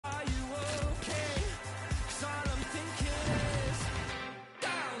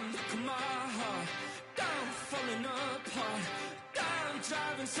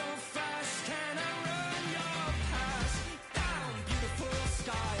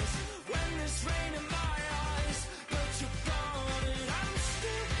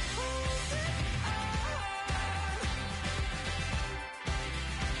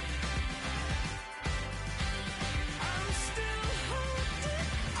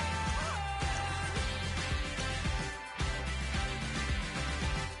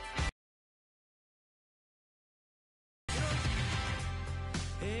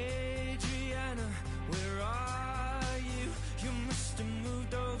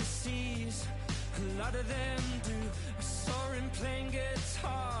lot of them do. I saw him playing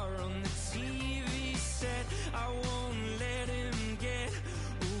guitar on the TV set. I won't let him get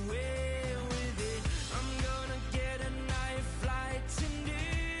away with it. I'm gonna get a night flight to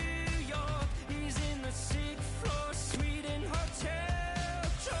New York. He's in the 6th floor suite in Hotel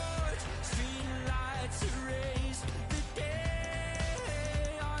George. Street lights erase the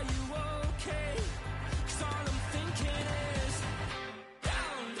day. Are you okay? 'Cause all I'm thinking is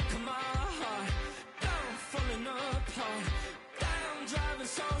down, look at my heart, down, falling apart, down,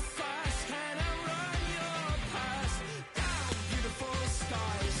 driving so fast, can I run your past? Down, beautiful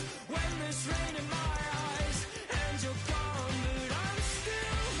skies, when there's rain in my eyes, and you're gone, but I'm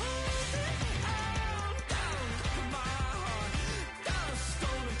still holding on. Down, look at my heart, down,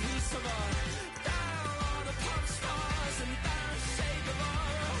 stolen piece of art, down, all the pop stars, and down, say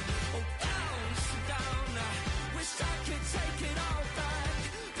Guevara. Oh, down, so down, I wish I could take it all back,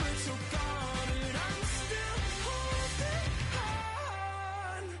 but you're gone, and I'm still holding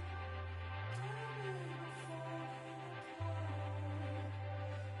on.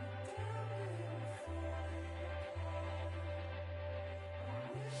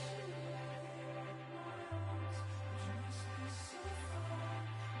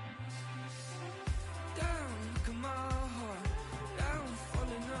 Down, look at my heart, down,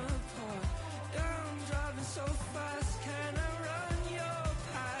 falling apart, down, driving so fast, can I run your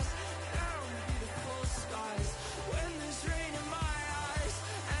past? Down, beautiful skies, when there's rain in my eyes,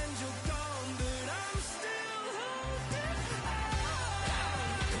 and you're gone, but I'm still holding on. Down,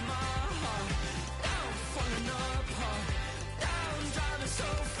 look at my heart, down, falling apart, down, driving so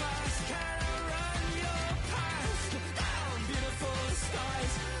fast, can I run your past? Down, beautiful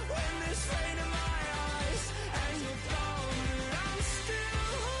skies, when there's rain in my eyes, and you're gone, but I'm still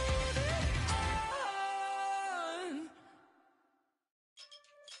holding on.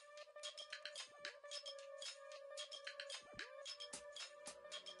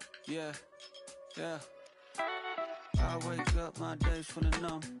 Yeah, yeah. I wake up, my days full of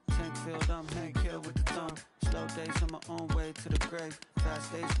numb. Tank filled, I'm Hank Hill with the thumb. Slow days on my own way to the grave.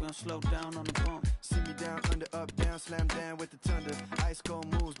 Fast days, we don't slow down on the bump. See me down, under, up, down, slam down with the thunder. Ice cold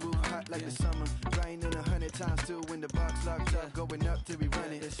moves, blue hot like the summer. Grinding 100 times too when the box locked up. Going up till we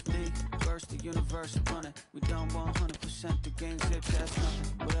run it. It's me, versus the universe running. We done 100%, the game zip, that's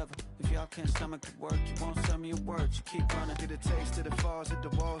nothing. Whatever, if y'all can't stomach the work, you won't send me a word, you keep running. Get a taste of the falls, hit the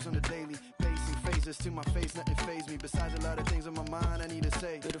walls on the daily. Pacing phases to my face, nothing phase me. Besides a lot of things on my mind I need to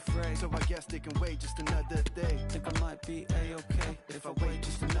say. Bit afraid, So I guess they can wait just another day. think I might be A-okay If I wait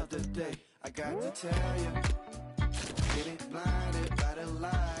just another day, I got to tell you, getting blinded by the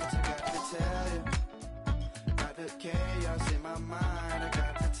lights. I got to tell you, about the chaos in my mind. I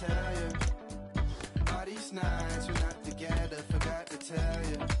got to tell you, all these nights we're not together. Forgot to tell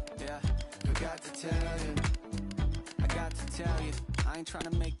you, Yeah, forgot to tell you. I got to tell you, I ain't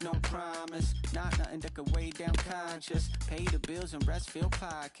tryna make no promise. Not nothing that could weigh down conscious. Pay the bills and rest fill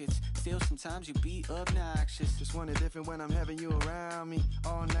pockets. Still sometimes you be obnoxious. Just want it different when I'm having you around me.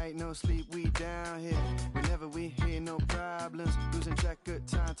 All night, no sleep, we down here. Whenever we hear no problems. Losing track of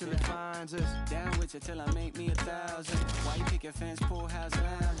time till it finds us. Down with you till I make me 1,000. Why you pick your fence, pool house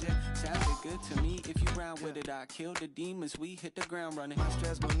lounging? Sounded good to me if you round with it. I kill the demons, we hit the ground running. My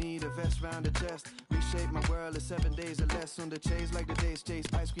stress gon' need a vest round the chest. Reshape my world in 7 days or less. On the chase like the days chase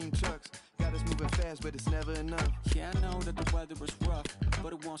ice cream trucks. Got us moving fast, but it's never enough. Yeah, I know that the weather is rough,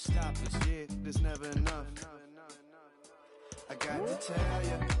 but it won't stop us. Yeah, there's never enough. I got to tell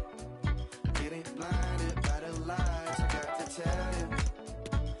you, getting blinded by the lights. I got to tell you,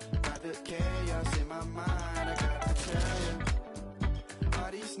 about the chaos in my mind. I got to tell you,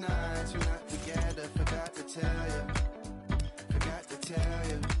 all these nights we're not together. Forgot to tell you, forgot to tell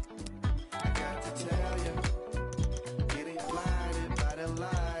you. I got to tell you, getting blinded by the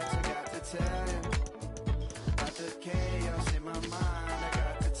lights. I got to tell you, about the chaos in my mind. I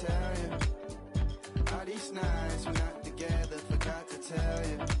got to tell you, all these nights we're not together. Forgot to tell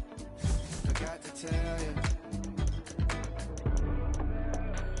you, forgot to tell you.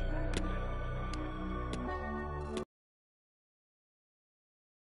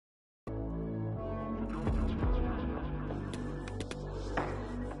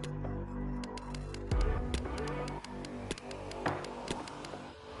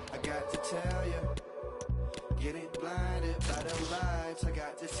 I got to tell you, getting blinded by the lights. I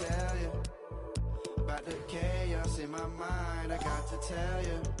got to tell you, about the chaos in my mind. I got to tell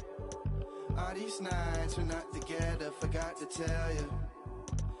you, all these nights we're not together. Forgot to tell you,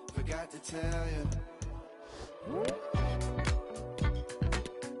 forgot to tell you.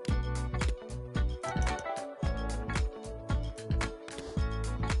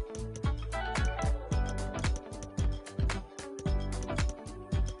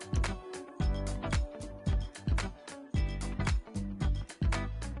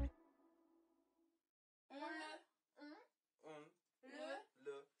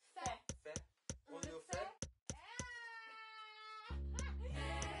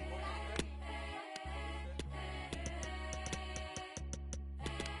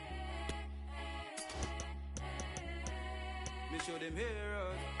 them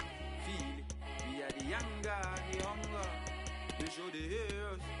heroes, feel it. We are the younger, the hunger. We show the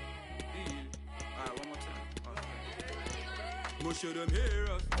heroes, feel it. Alright, one more time. Okay. We show them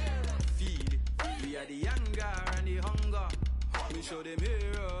heroes, feel it. We are the younger and the hunger. We show them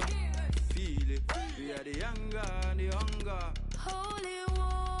heroes, feel it. We are the younger and the hunger. Holy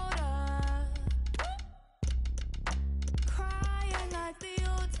water, crying at the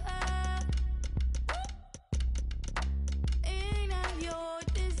altar. In of your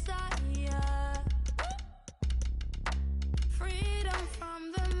desire, freedom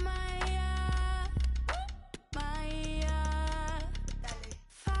from the Maya, fire,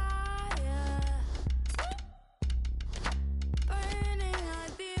 burning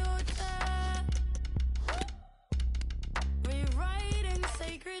at the altar, rewriting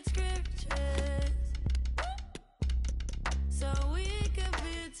sacred scriptures, so we could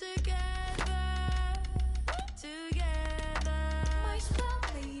be together, together. My spell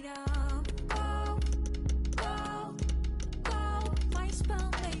made of gold, gold, gold. My spell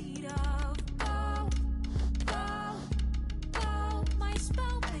made of gold, gold, gold. My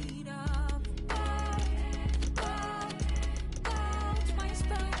spell made of gold, gold, gold. My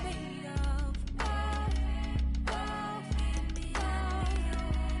spell made of gold, gold, gold.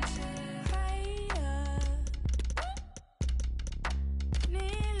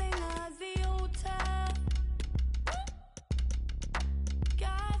 Kneeling at the altar,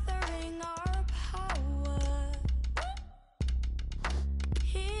 gathering our power.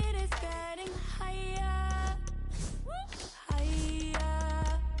 Heat is getting higher,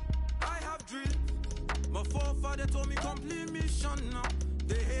 higher. I have dreams. My forefather told me complete mission now.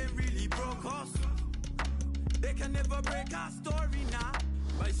 They ain't really broke us. They can never break our story now.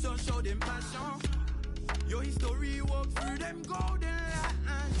 My son showed them passion. Your history walk through them golden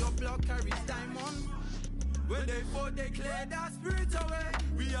lines. Your blood carries diamond. When they fought, they cleared our spirit away.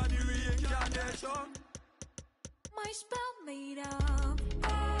 We are the reincarnation. My spell made of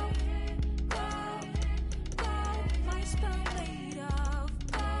gold, gold, gold. My spell made of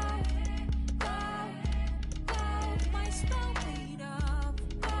gold, gold, gold. My spell made of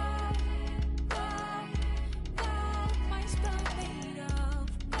gold, gold, gold. My spell made of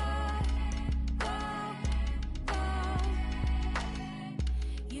gold, gold, gold.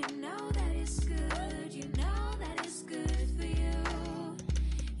 You know that it's good. You know that it's good for you.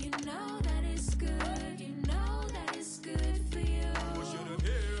 You know that it's good. You know that it's good for you. What's your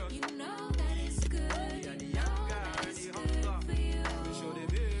heroes? You know that it's good. You know that it's good for you. Show them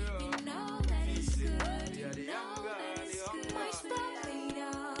heroes. You know that it's good. We are the You know younger that and the it's good. hunger. My spell made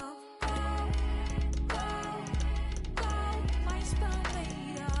of gold, gold, gold. My spell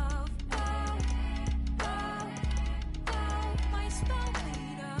made of gold, gold, gold. My spell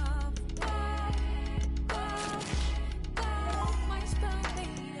made of gold, gold, gold. My spell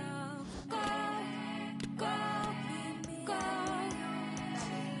made of gold, gold, gold.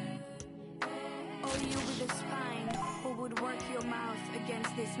 Oh, you with a spine, who would work your mouth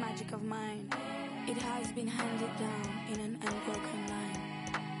against this magic of mine? It has been handed down in an unbroken line.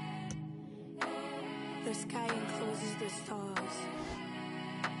 The sky encloses the stars.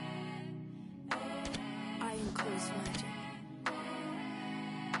 I enclose magic.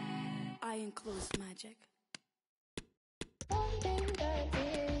 I enclose magic.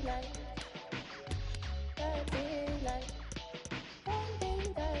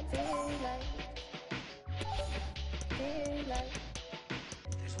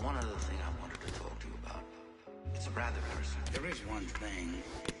 There's one other thing I wanted to talk to you about. It's rather personal. There is one thing.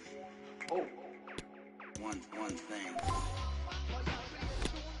 Oh. One thing.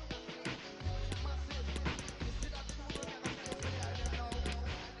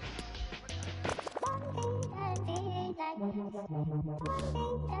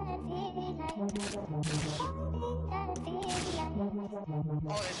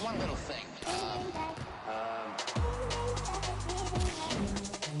 Oh, there's one little thing.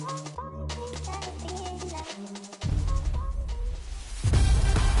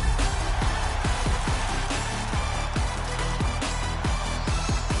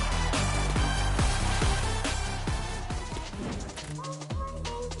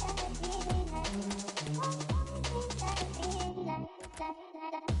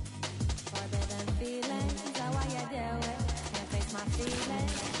 Forbidden feelings, how I you deal with? Can't face my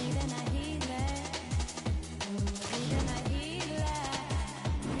feelings, needing a healing, needing a healing,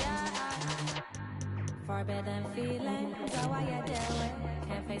 yeah. Forbidden feelings, how I you deal with?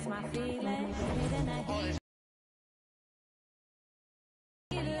 Can't face my feelings, needing a healing,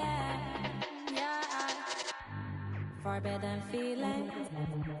 yeah. Forbidden feelings,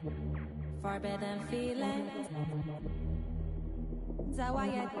 forbidden feelings.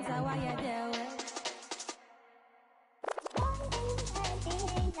 Zawaya do it.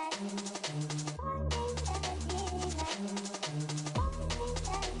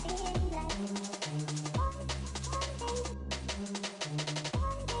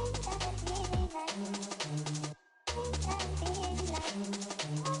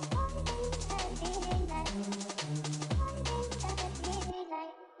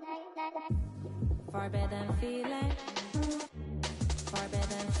 Forbidden feeling,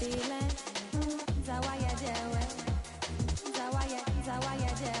 forbidden feeling. Zawaya do it.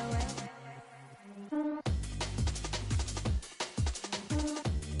 Zawaya do it.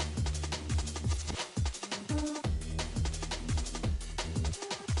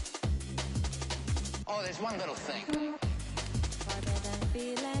 Oh, there's one little thing. Forbidden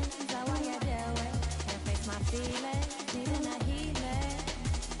feeling, Zawaya do it. Can't face my feelings, needing a healing.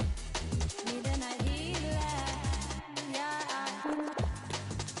 Needing a healer, yeah.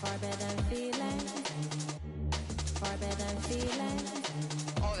 Forbidden feelings, forbidden feelings.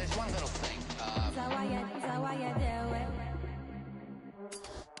 Oh, there's one little thing. Zawaya do it.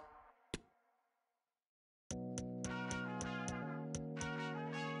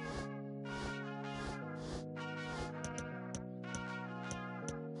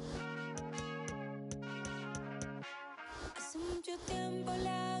 Hace mucho tiempo le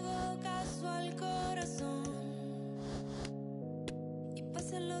hago caso al corazón y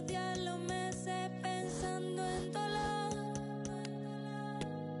pasan los días, los meses pensando en dolor.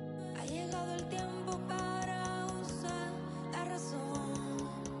 Ha llegado el tiempo para usar la razón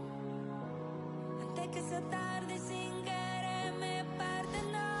antes que sea tarde y sin querer me parte,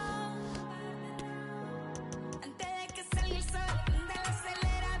 no. Antes de que salga el sol del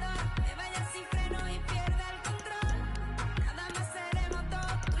acelerador, me vaya sin freno y pierda el control. Nada más seremos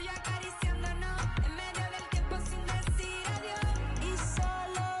dos, tú y yo acariciándonos en medio del tiempo sin decir adiós. Y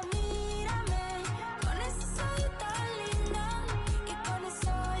solo mírame con ese ojito lindo, que con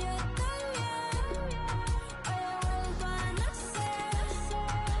eso yo estoy bien. Hoy he vuelto a nacer.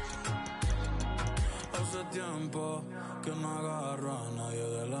 Hace tiempo que no agarro a nadie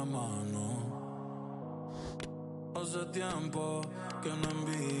de la mano. Hace tiempo que no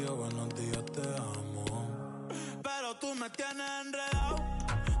envío buenos días, te amo. Pero tú me tienes enredado,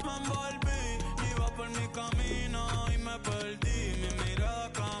 me envolví, iba por mi camino y me perdí. Mi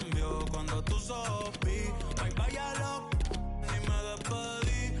mirada cambió cuando tus ojos vi. Bye bye a lo ni me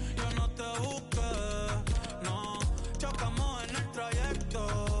despedí. Yo no te busqué, no. Chocamos en el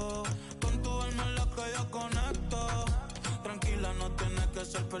trayecto. Con tu alma es la que yo conecto. Tranquila, no tienes que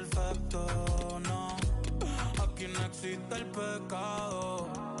ser perfecto, no. Aquí no existe el pecado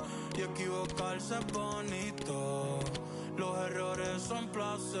y equivocarse es bonito. Los errores son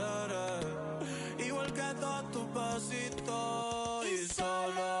placeres, igual que todos tus besitos. Y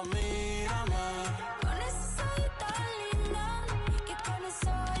solo mírame Con ese ojito lindo, que con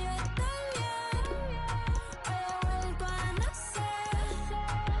eso yo estoy bien. Hoy he vuelto a nacer.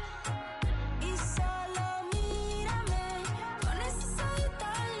 Y solo mírame con ese ojito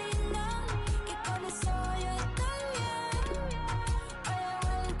lindo, que con eso yo estoy bien. Hoy he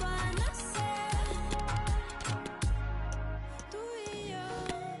vuelto a nacer. Tú y yo,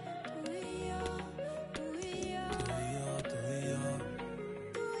 tú y yo, tú y yo, tú y yo, tú y yo,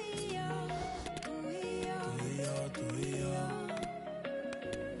 tú y yo, tú y yo, tú y yo, tú y yo.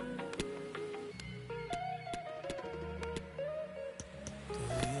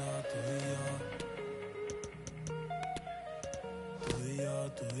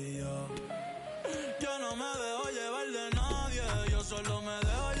 Tú y yo. Yo no me dejo llevar de nadie, yo solo me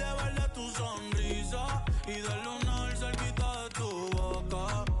dejo llevar de tu sonrisa y del lunar cerquita de tu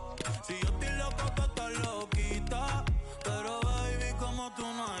boca. Si yo estoy loco, tú estás loquita, pero baby, como tú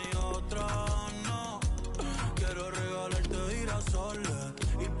no hay otra, no. Quiero regalarte girasoles,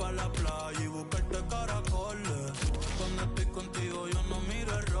 ir pa' la playa y buscarte caracoles. Cuando estoy contigo yo no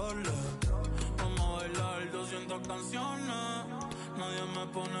miro errores. Vamos a bailar 200 canciones, nadie me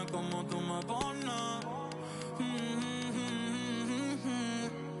pone como tú me pones.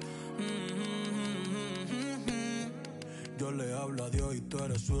 Yo le hablo a Dios y tú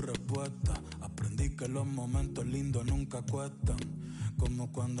eres su respuesta. Aprendí que los momentos lindos nunca cuestan,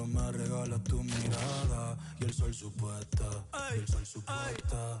 como cuando me regalas tu mirada y el sol supuesta, y el sol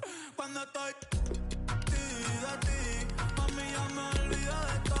supuesta. Cuando estoy de ti, mami, ya me olvido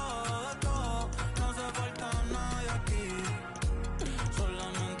de todo, no hace falta nadie aquí,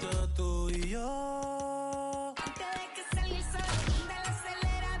 solamente tú y yo. antes de que salga el sol del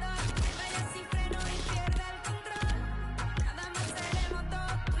acelerador, me vaya sin freno y pierda el control. Nada más seremos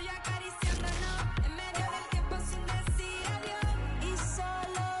dos, tú y yo acariciándonos en medio del tiempo sin decir adiós.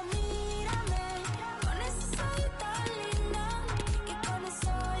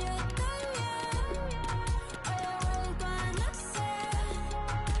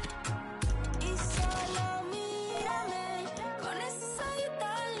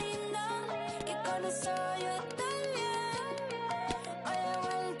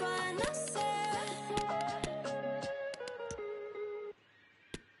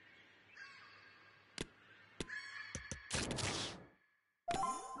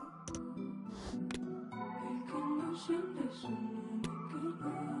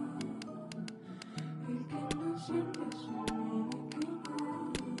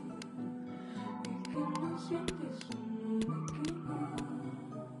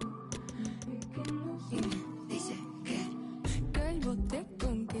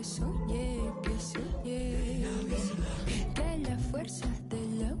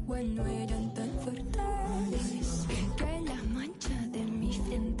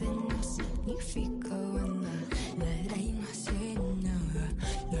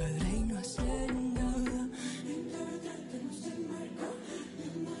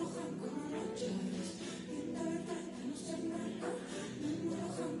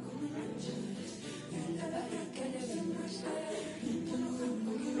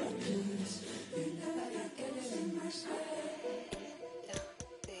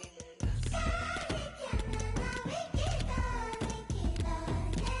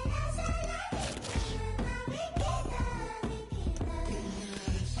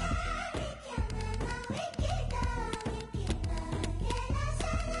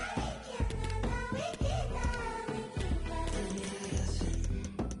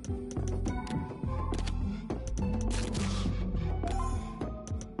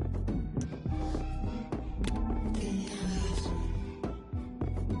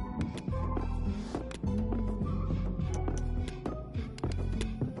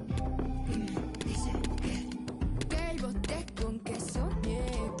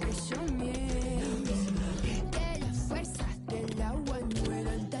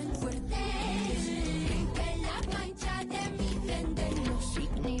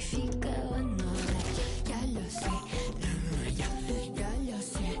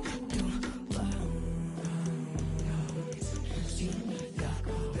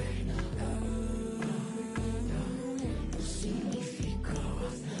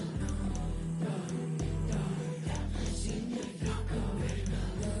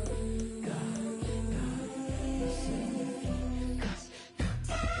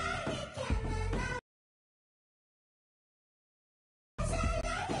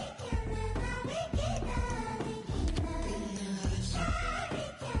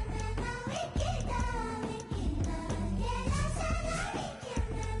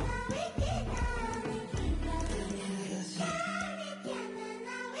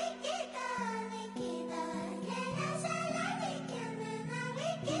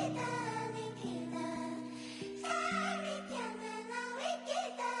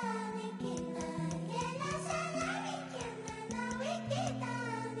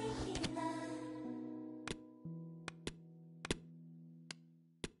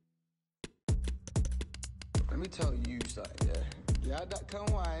 Let me tell you something, yeah? Yeah, that can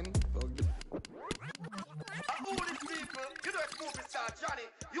wine. Who these people? You know it's movie star Johnny,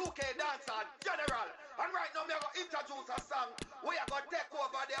 UK dancer general. And right now we are going to introduce a song. We are going to take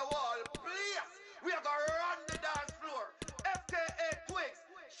over the wall. Please, we are going to run the dance floor. FKA Twigs,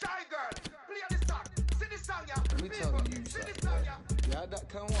 Shy Girl, play the song. See the song, yeah? Let me tell you something, yeah? Yeah, that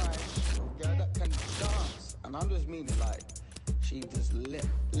can wine. Yeah, that can dance. And I'm just meaning like, she just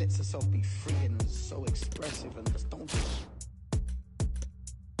lets herself be free and so expressive and just don't.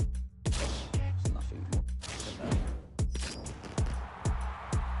 There's nothing more than that.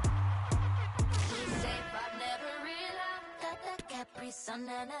 Safe, I've never realized that the Capri Sun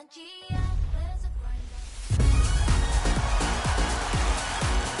energy.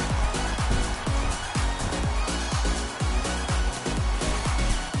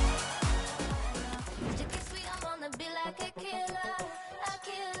 Be like a killer, a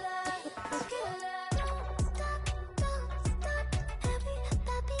killer, a killer. Don't stop, heavy,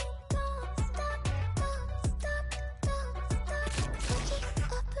 baby, don't stop, switch it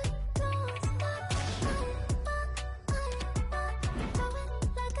up and don't stop. Throw it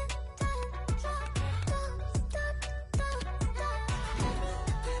like a tantrum. Don't stop,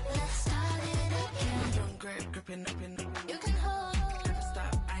 heavy, let's start it again. Don't gripping up in the. You can hold, Never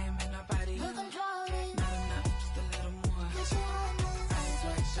stop, I am in a body. you control it.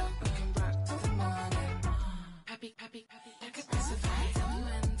 Looking back to the morning. Happy, like a pacifier. Tell me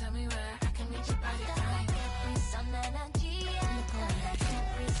when, tell me where I can reach your body. Capri Sun energy.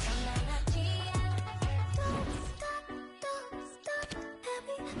 Capri Sun energy. Don't stop,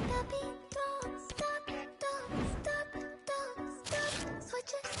 heavy, baby, don't stop,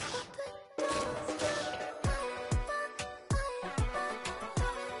 switch it up and don't stop.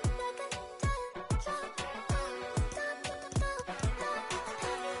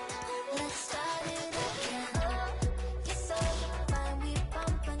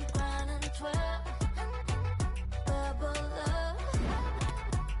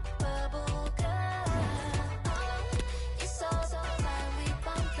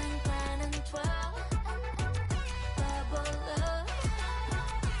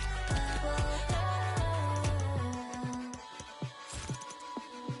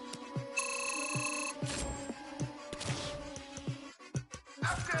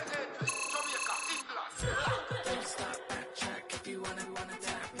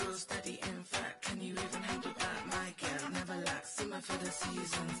 the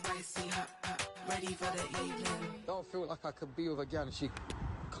season. Spicy, hot, hot, ready for the evening. Don't feel like I could be with a gal and she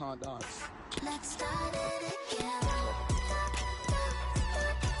can't dance. Let's start it again.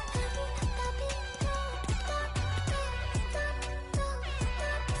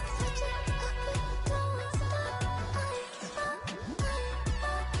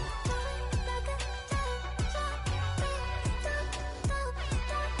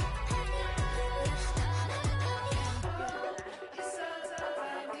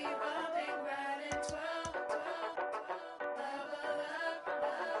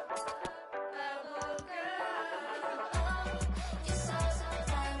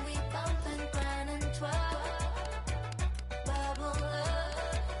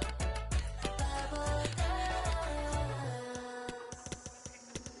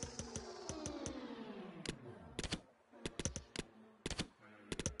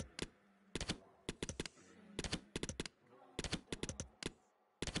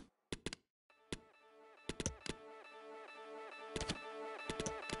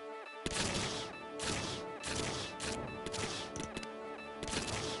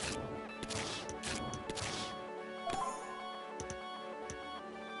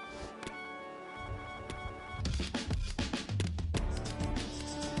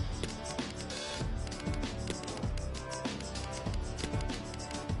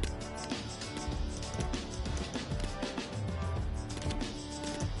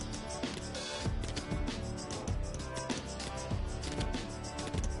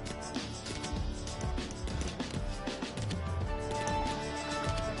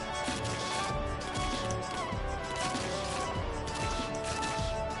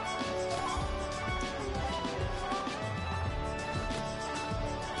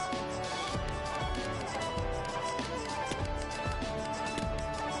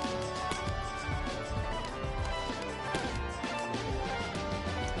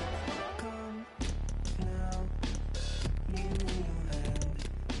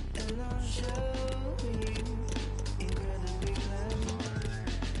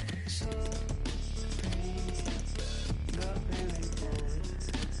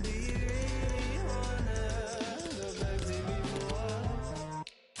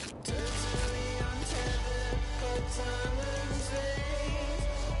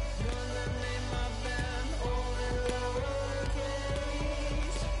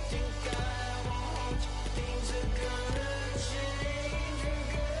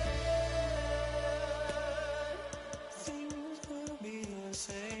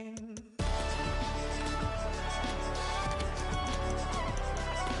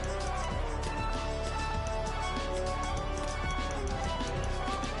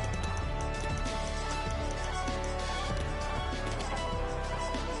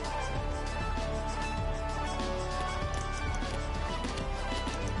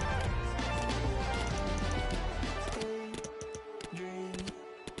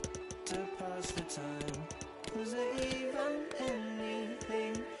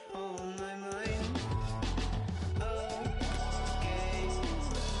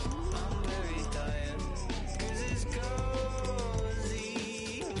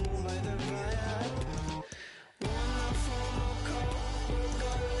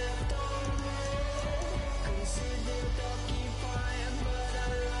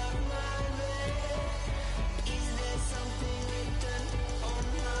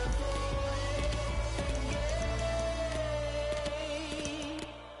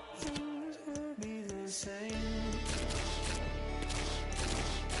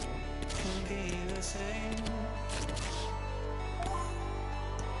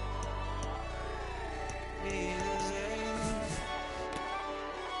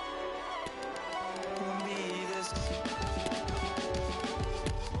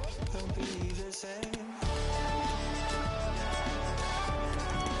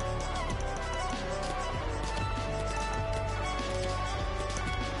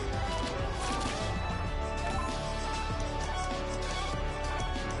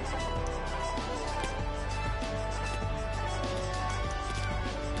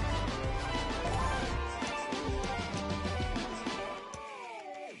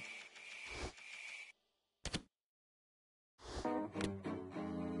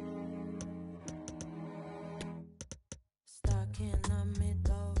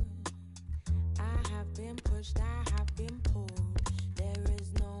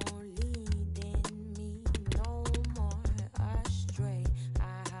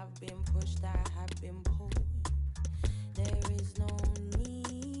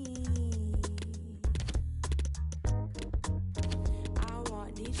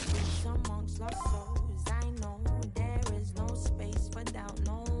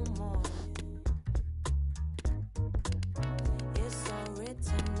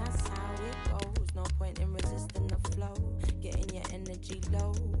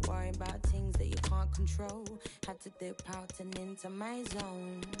 control. Had to dip out and into my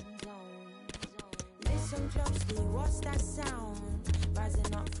zone. Listen closely, what's that sound?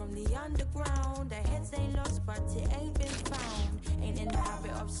 Rising up from the underground. The heads ain't lost, but it ain't been found. Ain't in the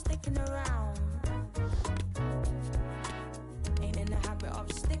habit of sticking around. Ain't in the habit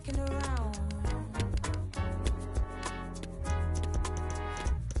of sticking around.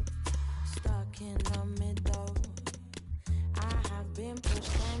 Stuck in the middle. I have been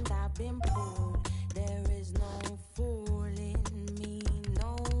pushed and I've been pulled. There is no fooling me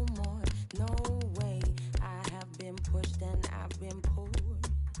no more, no way. I have been pushed and I've been pulled.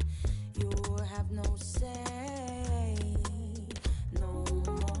 You have no say, no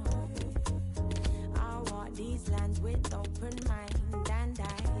more. I walk these lands with open mind and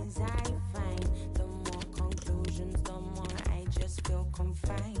eyes I find. The more conclusions, the more I just feel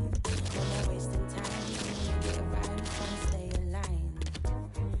confined. No more wasting time, negative vibes, trying to stay aligned.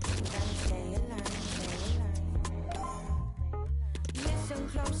 Trying to stay aligned, stay aligned. Listen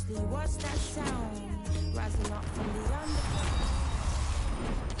closely, what's that sound? Rising up from the underground.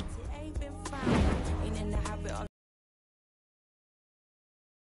 It ain't been found. Ain't in the habit of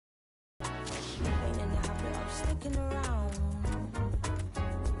sticking around.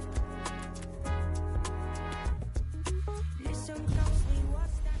 Listen closely,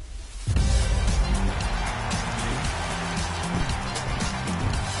 what's that?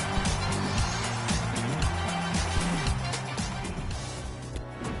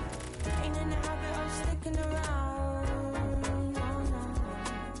 Ain't in the habit of sticking around. No, no.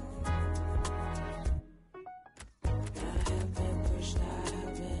 I have been pushed, I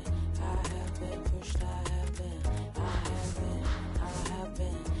have been pushed, I have been pushed, I have been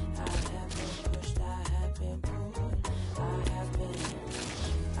pulled. I have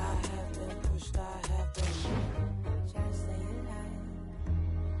been pushed, I have been. Trying to stay alive.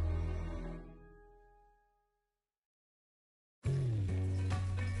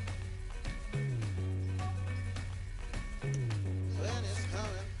 When it's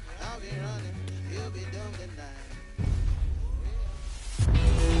coming, I'll be running. You'll be doomed tonight.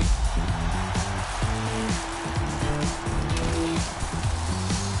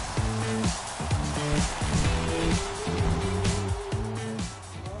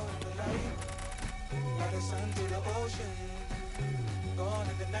 Like the sun to the ocean, gone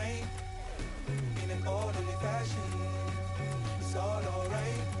in the night, in an orderly fashion. It's all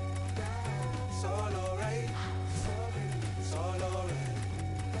alright, it's all alright, it's all alright.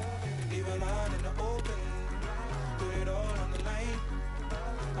 Even out in the open, put it all on the line.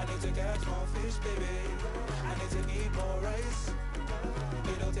 I need to catch more fish, baby. I need to eat more rice.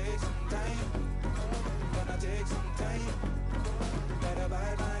 It'll take some time, gonna take some time. Better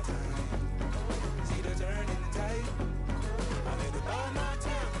bide my time. See the turn in the tide. I need to buy my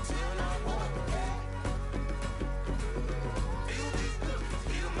time until I'm home again. Feel these looks,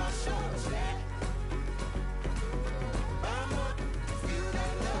 feel my shoulders, yeah. I'm up, feel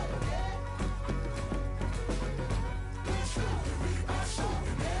that love, yeah. We're showing, we are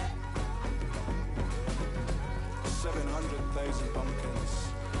showing, yeah. 700,000 bumpkins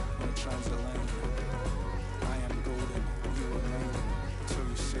on a transit line. I am golden, you remain. Till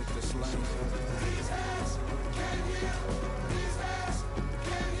you said this line. These hands can heal. These hands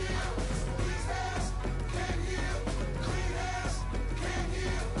can heal. These hands can heal. Clean hands can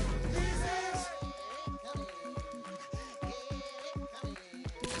heal. These hands.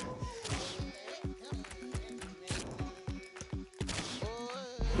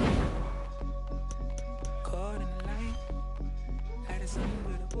 Caught in the light, at a sun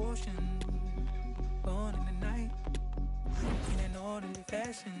with a ocean. Born in the night, in an orderly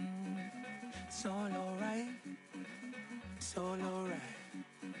fashion. It's all alright, it's all alright,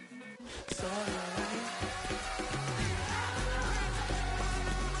 it's all alright.